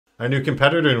our new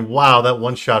competitor, and wow, that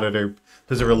one-shotted her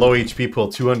because of her low HP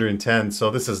pool, 210. So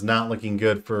this is not looking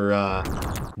good for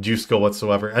Juscal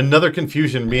whatsoever. Another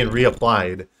confusion being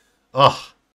reapplied. Ugh.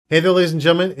 Hey there, ladies and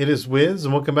gentlemen, it is Wiz,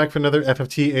 and welcome back for another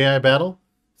FFT AI battle.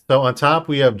 So on top,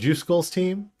 we have Juscal's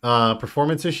team,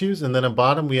 performance issues, and then on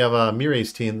bottom, we have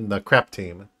Mireille's team, the crap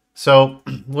team. So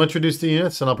we'll introduce the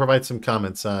units, and I'll provide some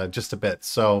comments just a bit.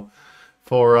 So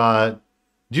for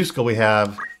Juscal, we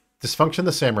have Disfunction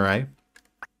the Samurai,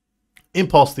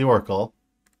 Impulse the Oracle,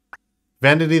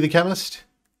 Vanity the Chemist,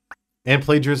 and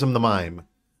Plagiarism the Mime.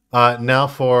 Now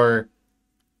for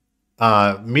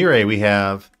Mireille, we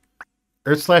have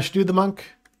Earth/Dude the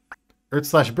Monk,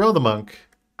 Earth/Bro the Monk,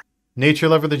 Nature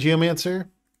Lover the Geomancer,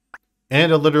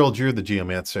 and a Literal Druid the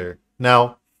Geomancer.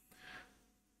 Now,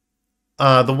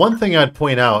 the one thing I'd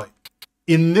point out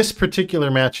in this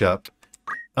particular matchup,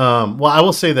 well, I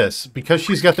will say this, because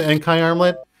she's got the Enkai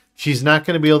Armlet, she's not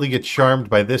going to be able to get charmed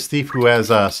by this thief who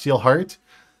has Steel Heart.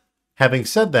 Having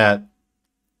said that,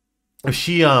 if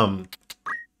she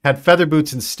had Feather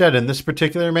Boots instead in this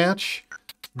particular match,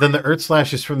 then the Earth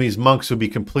Slashes from these monks would be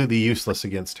completely useless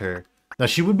against her. Now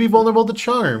she would be vulnerable to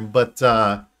charm, but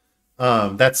that's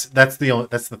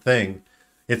the thing.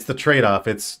 It's the trade-off.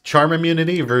 It's charm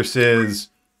immunity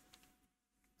versus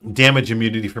damage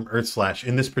immunity from Earth Slash.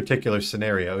 In this particular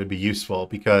scenario, it would be useful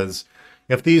because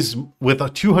if these with a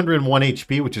 201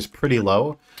 HP, which is pretty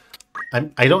low,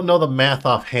 I don't know the math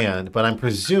offhand, but I'm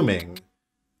presuming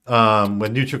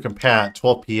with neutral compat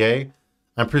 12 PA,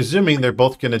 I'm presuming they're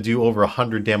both going to do over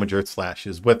 100 damage Earth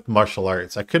Slashes with martial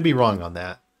arts. I could be wrong on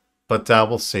that, but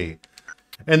we'll see.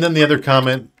 And then the other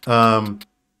comment,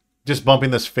 just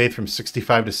bumping this faith from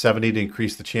 65 to 70 to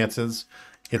increase the chances.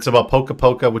 It's about Polka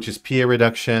Polka, which is PA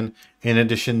reduction, in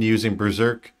addition to using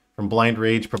Berserk from Blind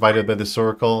Rage provided by this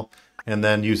Oracle, and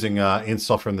then using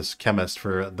Insult from this Chemist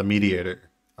for the Mediator,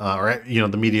 or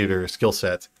the Mediator skill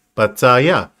set. But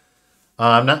yeah,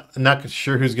 I'm not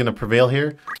sure who's going to prevail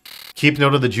here. Keep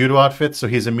note of the Judo outfit, so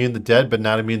he's immune to dead, but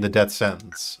not immune to death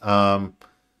sentence. But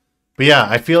yeah,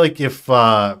 I feel like if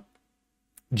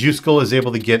Juscal is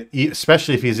able to get,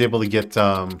 especially if he's able to get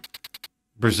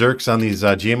Berserks on these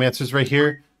Geomancers right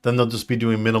here, then they'll just be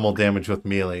doing minimal damage with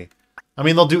melee. I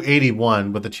mean, they'll do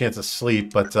 81 with the chance of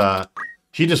sleep, but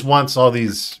she just wants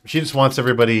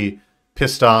everybody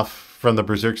pissed off from the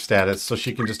Berserk status, so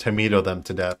she can just Hamedo them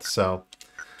to death. So,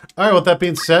 all right. With that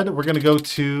being said, we're gonna go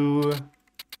to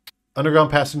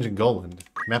Underground Passage in Goland,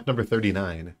 map number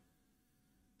 39.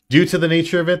 Due to the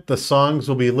nature of it, the songs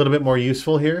will be a little bit more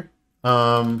useful here.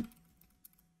 Or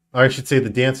I should say the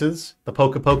dances, the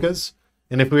Polka Polkas.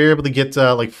 And if we were able to get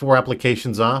like 4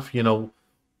 applications off,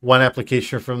 one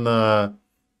application from the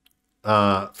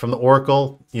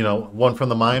Oracle, 1 from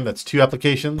the Mime, that's 2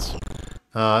 applications.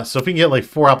 So if we can get like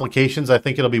 4 applications, I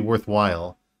think it'll be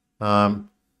worthwhile.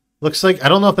 Looks like, I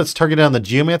don't know if that's targeted on the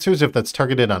Geomancers or if that's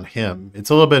targeted on him.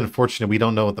 It's a little bit unfortunate. We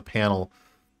don't know what the panels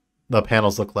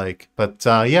look like. But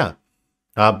yeah,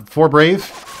 4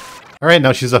 Brave. All right,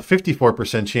 now she's a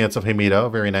 54% chance of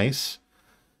Hamedo. Very nice.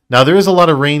 Now there is a lot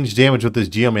of range damage with this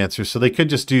Geomancer, so they could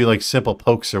just do like simple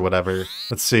pokes or whatever.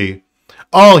 Let's see.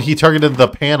 Oh, he targeted the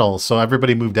panel, so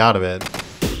everybody moved out of it.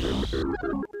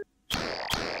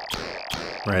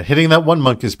 All right, hitting that one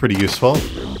monk is pretty useful.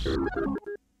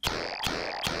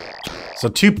 So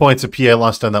 2 points of PA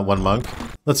lost on that one monk.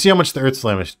 Let's see how much the Earth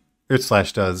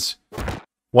Slash does.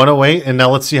 108, and now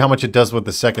let's see how much it does with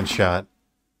the second shot.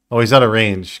 Oh, he's out of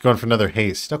range. Going for another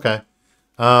haste. Okay.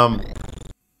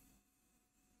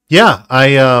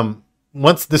 Yeah,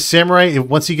 once the samurai,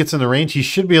 once he gets in the range,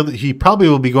 he probably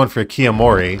will be going for a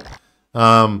Kiyomori.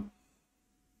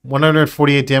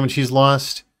 148 damage he's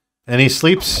lost. And he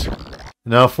sleeps?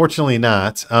 No, fortunately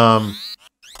not. Oh,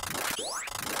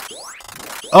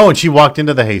 and she walked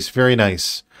into the haste. Very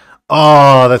nice.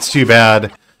 Oh, that's too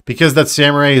bad. Because that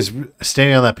samurai is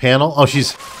standing on that panel. Oh,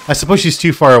 I suppose she's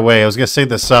too far away. I was going to say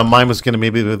this Mime was going to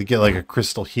maybe be able to get like a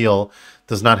crystal heal.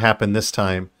 Does not happen this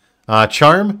time.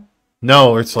 Charm?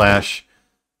 No, Earth Slash.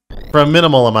 For a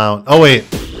minimal amount. Oh, wait.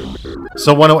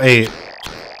 So 108.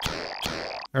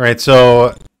 Alright,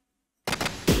 so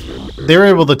they were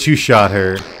able to 2-shot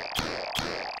her.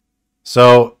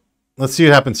 So let's see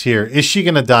what happens here. Is she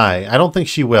going to die? I don't think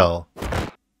she will.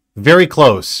 Very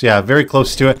close. Yeah, very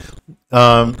close to it.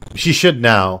 She should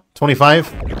now.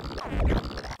 25?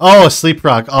 Oh, a Sleep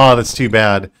Rock. Oh, that's too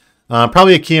bad.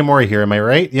 Probably a Kiyomori here, am I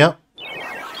right? Yep.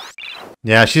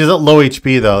 Yeah, she's at low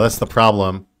HP, though. That's the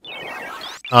problem.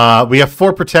 We have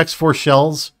 4 protects, 4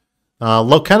 shells.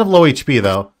 Kind of low HP,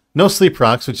 though. No Sleep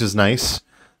Rocks, which is nice.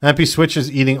 Happy Switch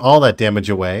is eating all that damage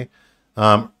away.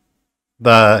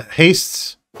 The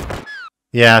hastes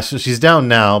Yeah, so she's down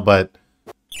now, but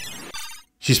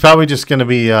she's probably just going to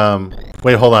be...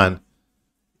 wait, hold on.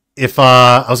 If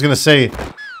I was going to say,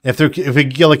 if we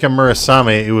get like a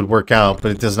Murasame, it would work out,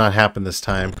 but it does not happen this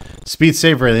time. Speed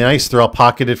save really nice. They're all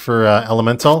pocketed for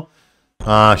elemental.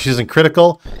 She's in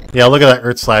critical. Yeah, look at that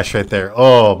Earth Slash right there.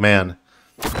 Oh, man.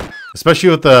 Especially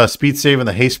with the speed save and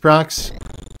the haste procs.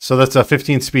 So that's a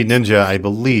 15 speed ninja, I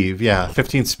believe. Yeah,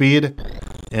 15 speed.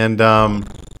 And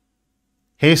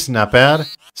haste, not bad.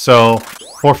 So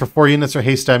 4 for 4 units are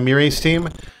haste on Mireille's team.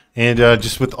 And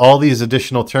just with all these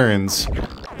additional turns,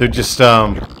 they're just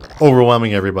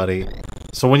overwhelming everybody.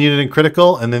 So one unit in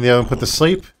critical, and then the other one put to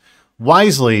sleep.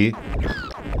 Wisely,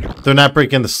 they're not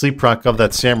breaking the sleep proc of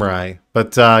that samurai.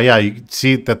 But yeah, you can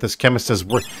see that this chemist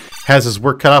has his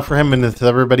work cut out for him, and with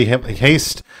everybody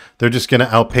haste, they're just going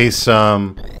to outpace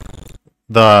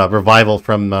the revival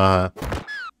from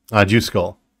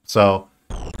Juscal. So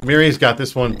Mireille's got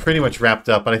this one pretty much wrapped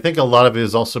up, but I think a lot of it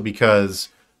is also because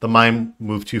the Mime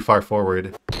moved too far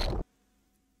forward.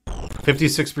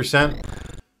 56%.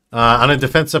 On a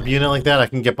defense up unit like that, I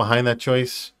can get behind that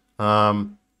choice.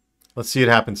 Let's see what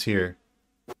happens here.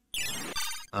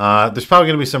 There's probably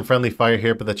going to be some friendly fire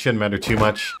here, but that shouldn't matter too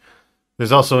much.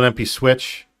 There's also an MP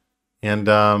switch, and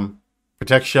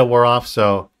Protect Shell wore off,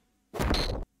 so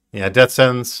yeah, Death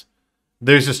Sentence.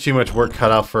 There's just too much work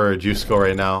cut out for Juscal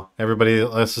right now. Everybody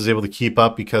else is able to keep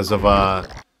up because of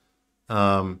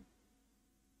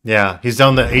yeah, he's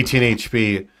down to 18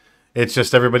 HP. It's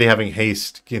just everybody having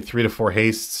haste, 3 to 4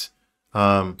 hastes.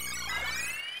 They're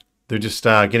just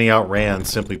getting outran,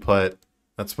 simply put.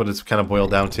 That's what it's kind of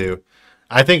boiled down to.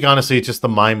 I think, honestly, it's just the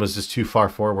Mime was just too far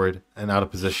forward and out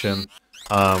of position.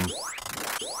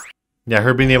 Yeah,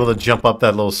 her being able to jump up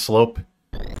that little slope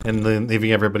and then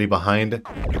leaving everybody behind,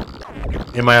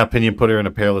 in my opinion, put her in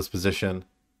a perilous position.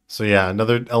 So yeah,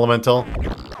 another elemental.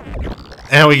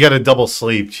 And we got a double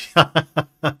sleep.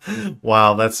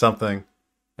 Wow, that's something.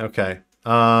 Okay.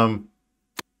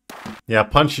 Yeah,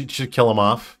 punch should kill him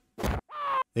off.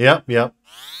 Yep.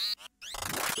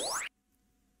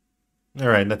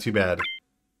 Alright, not too bad.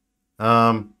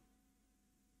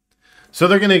 So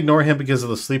they're going to ignore him because of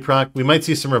the sleep proc. We might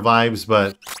see some revives,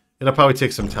 but it'll probably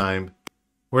take some time.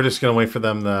 We're just going to wait for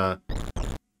them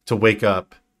to wake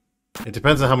up. It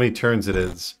depends on how many turns it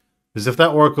is. Because if that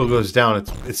Oracle goes down,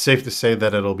 it's safe to say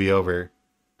that it'll be over.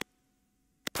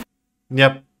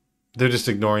 Yep. They're just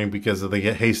ignoring because they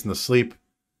get haste in the sleep.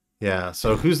 Yeah,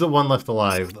 so who's the one left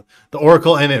alive? The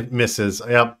Oracle, and it misses.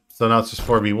 Yep, so now it's just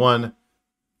 4v1.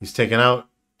 He's taken out.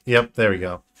 Yep, there we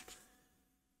go.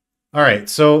 Alright,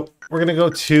 so we're going to go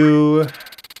to...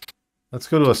 Let's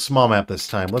go to a small map this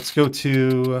time. Let's go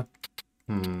to...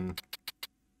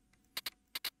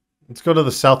 Let's go to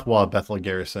the south wall of Bethel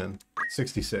Garrison.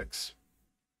 66.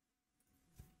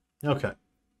 Okay.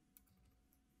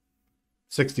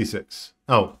 66.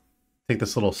 Oh, take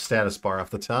this little status bar off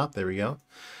the top. There we go.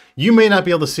 You may not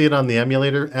be able to see it on the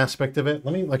emulator aspect of it.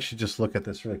 Let me actually just look at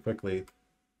this really quickly.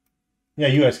 Yeah,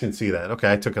 you guys can see that. Okay,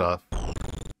 I took it off. I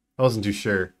wasn't too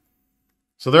sure.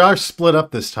 So they are split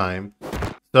up this time.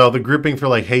 So the grouping for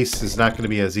like haste is not going to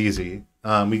be as easy.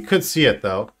 We could see it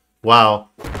though. Wow.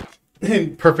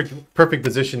 perfect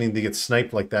positioning to get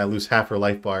sniped like that, lose half her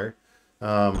life bar.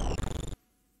 But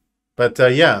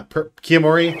yeah,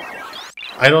 Kiyomori,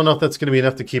 I don't know if that's going to be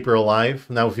enough to keep her alive.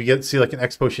 Now, if we see like an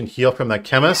X potion heal from that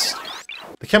chemist,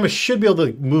 the chemist should be able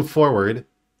to move forward.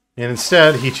 And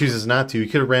instead, he chooses not to. He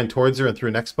could have ran towards her and threw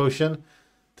an X potion.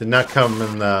 Did not come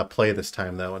in play this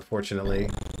time, though, unfortunately.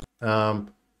 Don't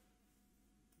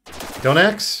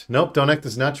X? Nope, Don't X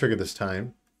does not trigger this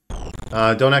time.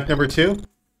 Don't X number 2?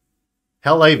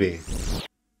 Hell Ivy.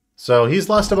 So he's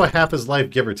lost about half his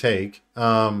life, give or take.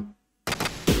 One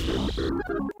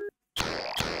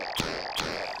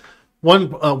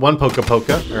Polka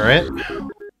Polka, alright.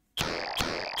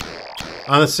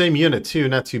 On the same unit, too,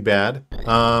 not too bad.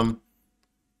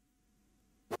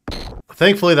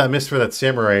 Thankfully, that missed for that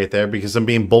samurai right there, because I'm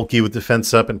being bulky with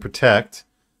defense up and protect.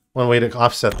 One way to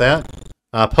offset that.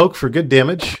 Poke for good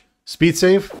damage. Speed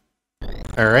save.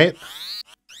 Alright.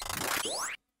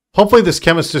 Hopefully this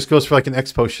chemist just goes for like an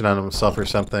X potion on himself or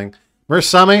something.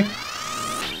 Murasame,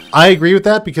 I agree with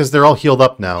that because they're all healed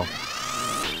up now.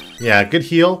 Yeah, good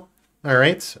heal.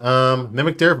 Alright.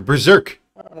 Mimic there. Berserk.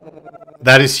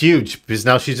 That is huge, because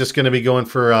now she's just going to be going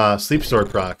for sleep sword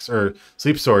procs, or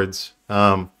sleep swords.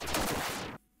 But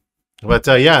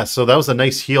yeah, so that was a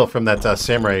nice heal from that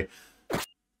samurai.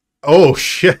 Oh,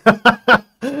 shit.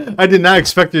 I did not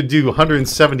expect her to do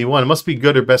 171. It must be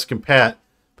good or best compat,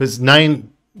 because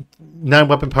 9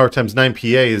 weapon power times 9 PA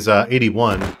is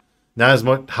 81. Not as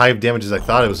much high of damage as I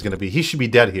thought it was going to be. He should be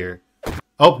dead here.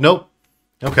 Oh, nope.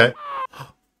 Okay.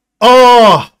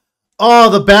 Oh! Oh,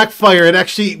 the backfire. It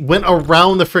actually went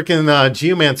around the freaking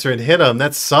Geomancer and hit him.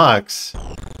 That sucks.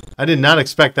 I did not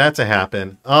expect that to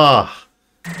happen. Ah.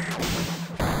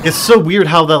 It's so weird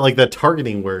how that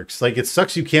targeting works. Like, it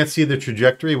sucks you can't see the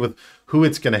trajectory with who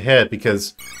it's going to hit,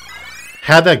 because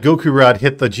had that Gokuu Rod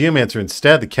hit the Geomancer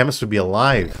instead, the Chemist would be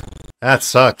alive. That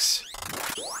sucks.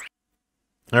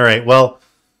 Alright, well,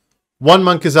 one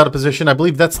monk is out of position. I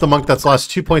believe that's the monk that's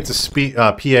lost 2 points of speed,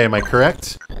 PA, am I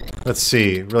correct? Let's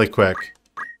see, really quick.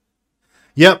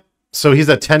 Yep, so he's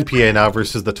at 10 PA now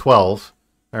versus the 12.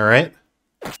 Alright.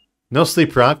 No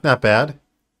sleep rock, not bad.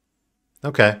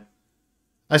 Okay.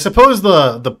 I suppose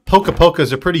the Polka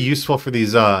Polkas are pretty useful for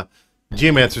these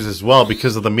Geomancers as well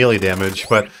because of the melee damage,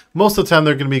 but most of the time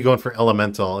they're going to be going for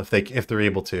Elemental if they're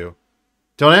able to.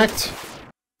 Don't act?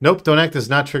 Nope, don't act does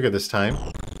not trigger this time.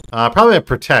 Probably a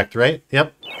Protect, right?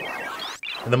 Yep.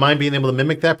 And the Mime being able to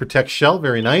mimic that. Protect Shell,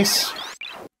 very nice.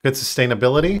 Good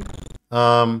sustainability.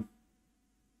 The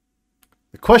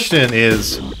question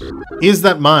is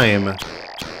that Mime...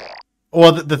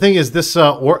 Well, the thing is, this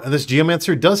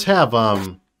Geomancer does have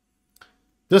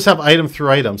item through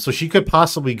item, so she could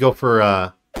possibly go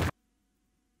for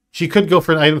she could go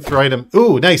for an item through item.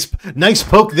 Ooh, nice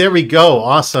poke. There we go.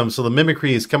 Awesome. So the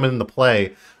mimicry is coming into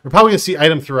play. We're probably gonna see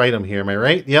item through item here. Am I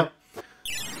right? Yep.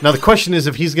 Now the question is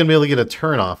if he's gonna be able to get a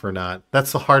turn off or not.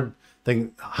 That's the hard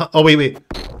thing. Oh wait.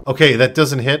 Okay, that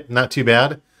doesn't hit. Not too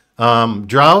bad.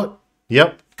 Drought.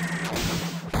 Yep.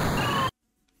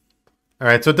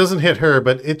 Alright, so it doesn't hit her,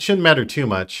 but it shouldn't matter too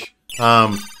much.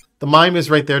 The Mime is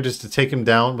right there just to take him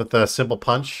down with a simple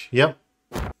punch. Yep.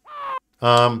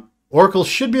 Oracle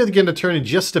should be able to get a turn in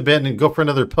just a bit and go for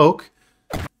another poke.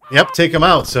 Yep, take him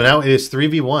out. So now it is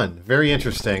 3v1. Very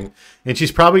interesting. And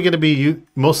she's probably going to be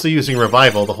mostly using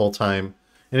Revival the whole time.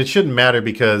 And it shouldn't matter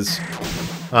because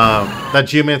that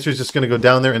Geomancer is just going to go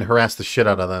down there and harass the shit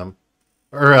out of them.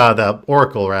 Or the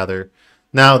Oracle, rather.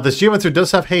 Now, this Geomancer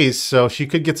does have haste, so she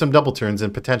could get some double turns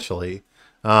in potentially.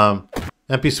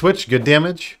 MP Switch, good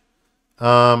damage.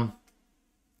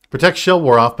 Protect Shell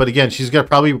wore off, but again, she's going to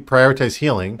probably prioritize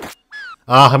healing.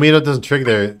 Hamedo doesn't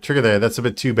trigger there. That's a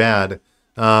bit too bad.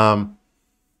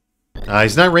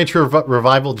 He's not range for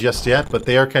Revival just yet, but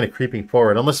they are kind of creeping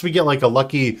forward. Unless we get like a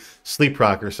lucky Sleep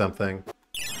Rock or something.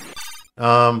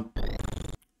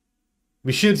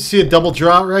 We should see a double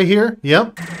draw right here.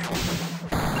 Yep.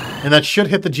 And that should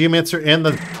hit the Geomancer and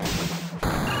the...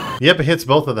 Yep, it hits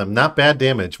both of them. Not bad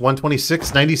damage.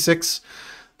 126, 96.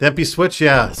 The MP Switch,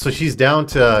 yeah. So she's down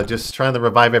to just trying to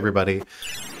revive everybody.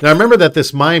 Now remember that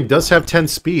this Mime does have 10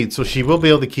 speed, so she will be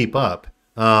able to keep up.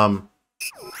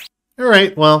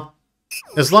 Alright, well,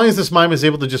 as long as this Mime is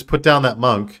able to just put down that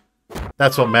monk,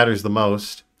 that's what matters the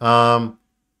most.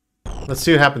 Let's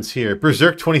see what happens here.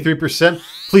 Berserk, 23%.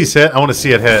 Please hit. I want to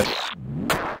see it hit.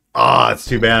 Ah, it's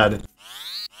too bad.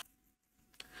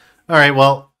 Alright,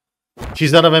 well,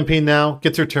 she's out of MP now.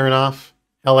 Gets her turn off.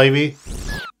 LAV.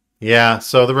 Yeah,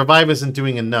 so the revive isn't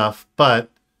doing enough, but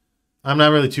I'm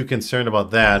not really too concerned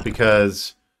about that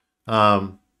because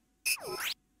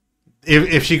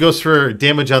if she goes for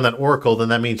damage on that Oracle, then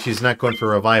that means she's not going for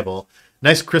revival.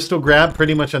 Nice crystal grab,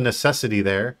 pretty much a necessity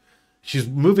there. She's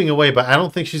moving away, but I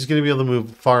don't think she's going to be able to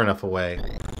move far enough away.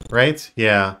 Right?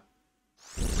 Yeah.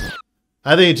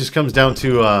 I think it just comes down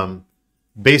to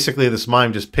basically this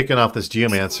Mime just picking off this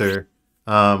Geomancer.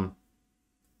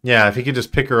 Yeah, if he could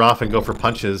just pick her off and go for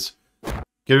punches.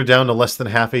 Get her down to less than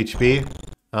half HP.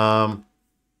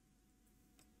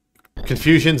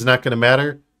 Confusion's not going to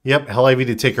matter. Yep, Hell IV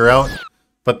to take her out.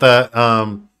 But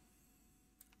the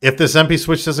if this MP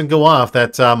switch doesn't go off,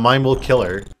 that Mime will kill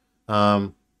her.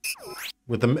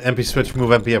 With the MP switch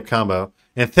move MP up combo.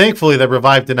 And thankfully that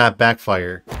revive did not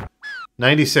backfire.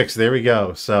 96, there we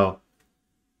go. So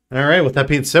alright, with that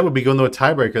being said, we'll be going to a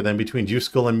tiebreaker then between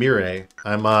Juscal and Mireille.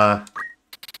 I'm a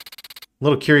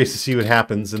little curious to see what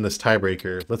happens in this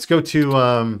tiebreaker. Let's go to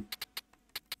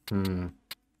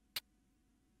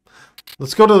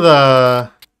let's go to the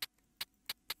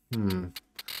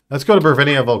let's go to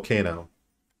Bervenia Volcano.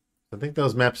 I think that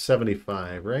was map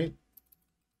 75, right?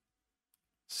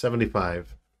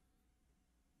 75.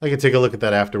 I can take a look at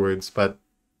that afterwards, but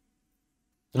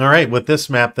alright, with this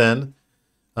map then,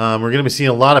 we're going to be seeing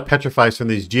a lot of petrifies from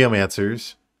these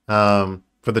Geomancers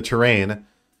for the terrain.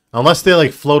 Unless they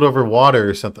like float over water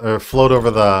or something, or float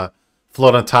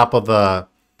on top of the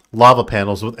lava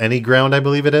panels with any ground, I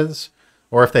believe it is.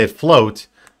 Or if they float,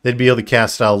 they'd be able to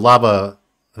cast lava,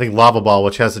 I think Lava Ball,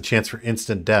 which has a chance for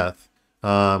instant death.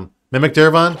 Mimic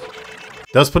Daravon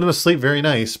does put him to sleep, very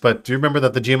nice, but do remember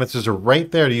that the Geomancers are right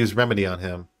there to use Remedy on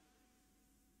him.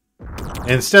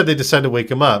 And instead, they decide to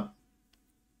wake him up.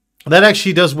 That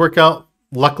actually does work out,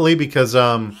 luckily, because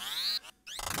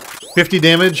 50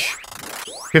 damage.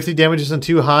 50 damage isn't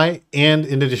too high, and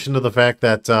in addition to the fact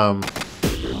that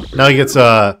now he gets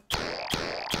a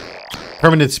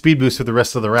permanent speed boost for the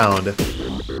rest of the round.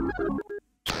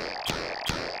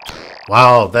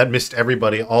 Wow, that missed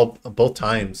everybody both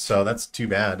times, so that's too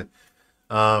bad.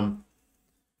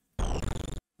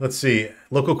 Let's see.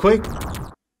 Local Quake?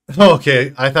 Oh,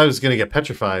 okay. I thought I was going to get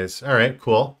Petrifies. Alright,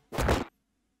 cool.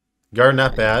 Guard,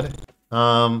 not bad.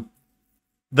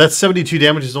 That's 72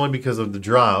 damage is only because of the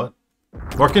drought.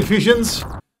 More confusions?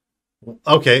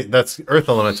 Okay, that's Earth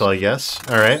Elemental, I guess.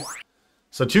 Alright.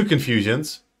 So 2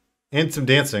 confusions. And some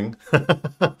dancing.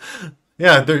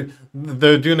 Yeah,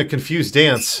 they're doing a confused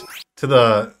dance to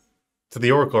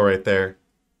the Oracle right there.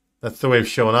 That's the way of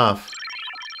showing off.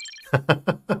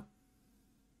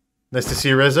 Nice to see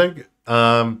you, Rezig.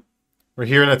 We're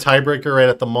here in a tiebreaker right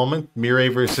at the moment.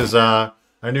 Mireille versus our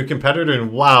new competitor,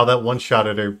 and wow, that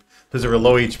one-shotted her because of her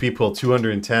low HP pool,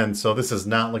 210. So this is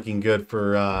not looking good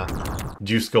for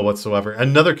Juscal whatsoever.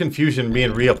 Another confusion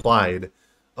being reapplied.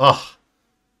 Ugh,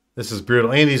 this is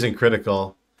brutal. And he's in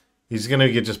critical. He's going to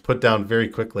get just put down very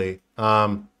quickly.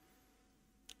 Heaven's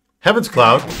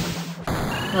Cloud.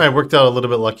 All right, worked out a little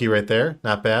bit lucky right there.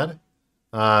 Not bad.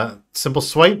 Simple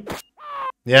Swipe.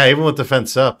 Yeah, even with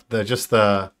defense up,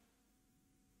 oh,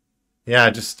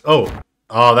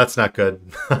 that's not good.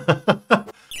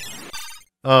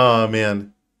 Oh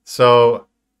man. So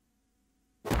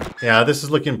yeah, this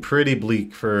is looking pretty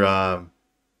bleak for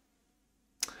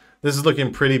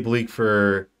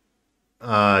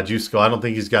Juscal. I don't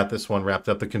think he's got this one wrapped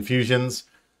up. The confusions,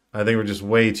 I think, were just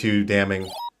way too damning.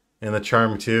 And the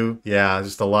charm too. Yeah,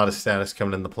 just a lot of status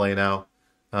coming into play now.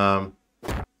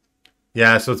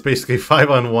 Yeah, so it's basically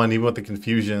 5-on-1, even with the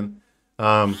confusion.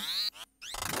 I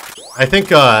think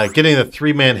getting the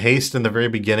 3-man haste in the very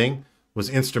beginning was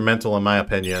instrumental, in my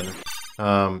opinion.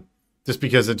 Just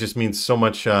because it just means so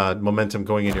much momentum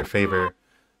going in your favor.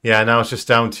 Yeah, now it's just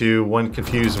down to 1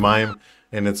 confused Mime,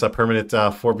 and it's a permanent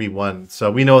 4v1.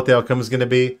 So we know what the outcome is going to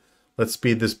be. Let's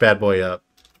speed this bad boy up.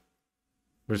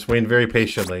 We're just waiting very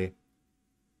patiently.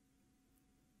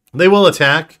 They will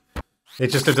attack.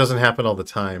 It doesn't happen all the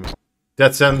time.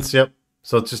 Death sentence, yep.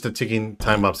 So it's just a ticking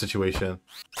time bomb situation.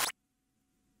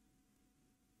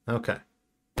 Okay.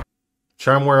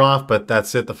 Charm wear off, but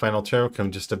that's it. The final turn will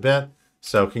come just a bit.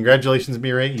 So congratulations,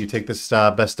 Mireille. You take this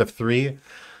best of 3.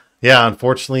 Yeah,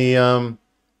 unfortunately,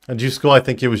 Juscal, I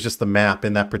think it was just the map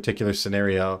in that particular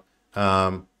scenario.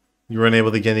 You weren't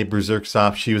able to get any Berserks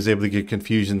off. She was able to get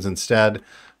confusions instead.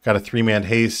 Got a 3-man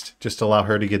haste just to allow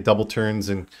her to get double turns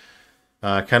and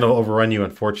kind of overrun you,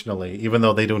 unfortunately. Even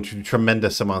though they don't do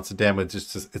tremendous amounts of damage,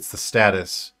 it's the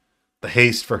status. The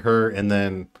haste for her, and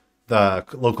then the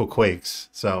local quakes.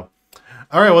 So,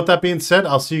 all right, with that being said,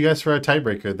 I'll see you guys for our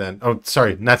tiebreaker then. Oh,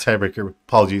 sorry, not tiebreaker.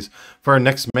 Apologies. For our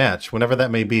next match, whenever that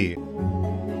may be.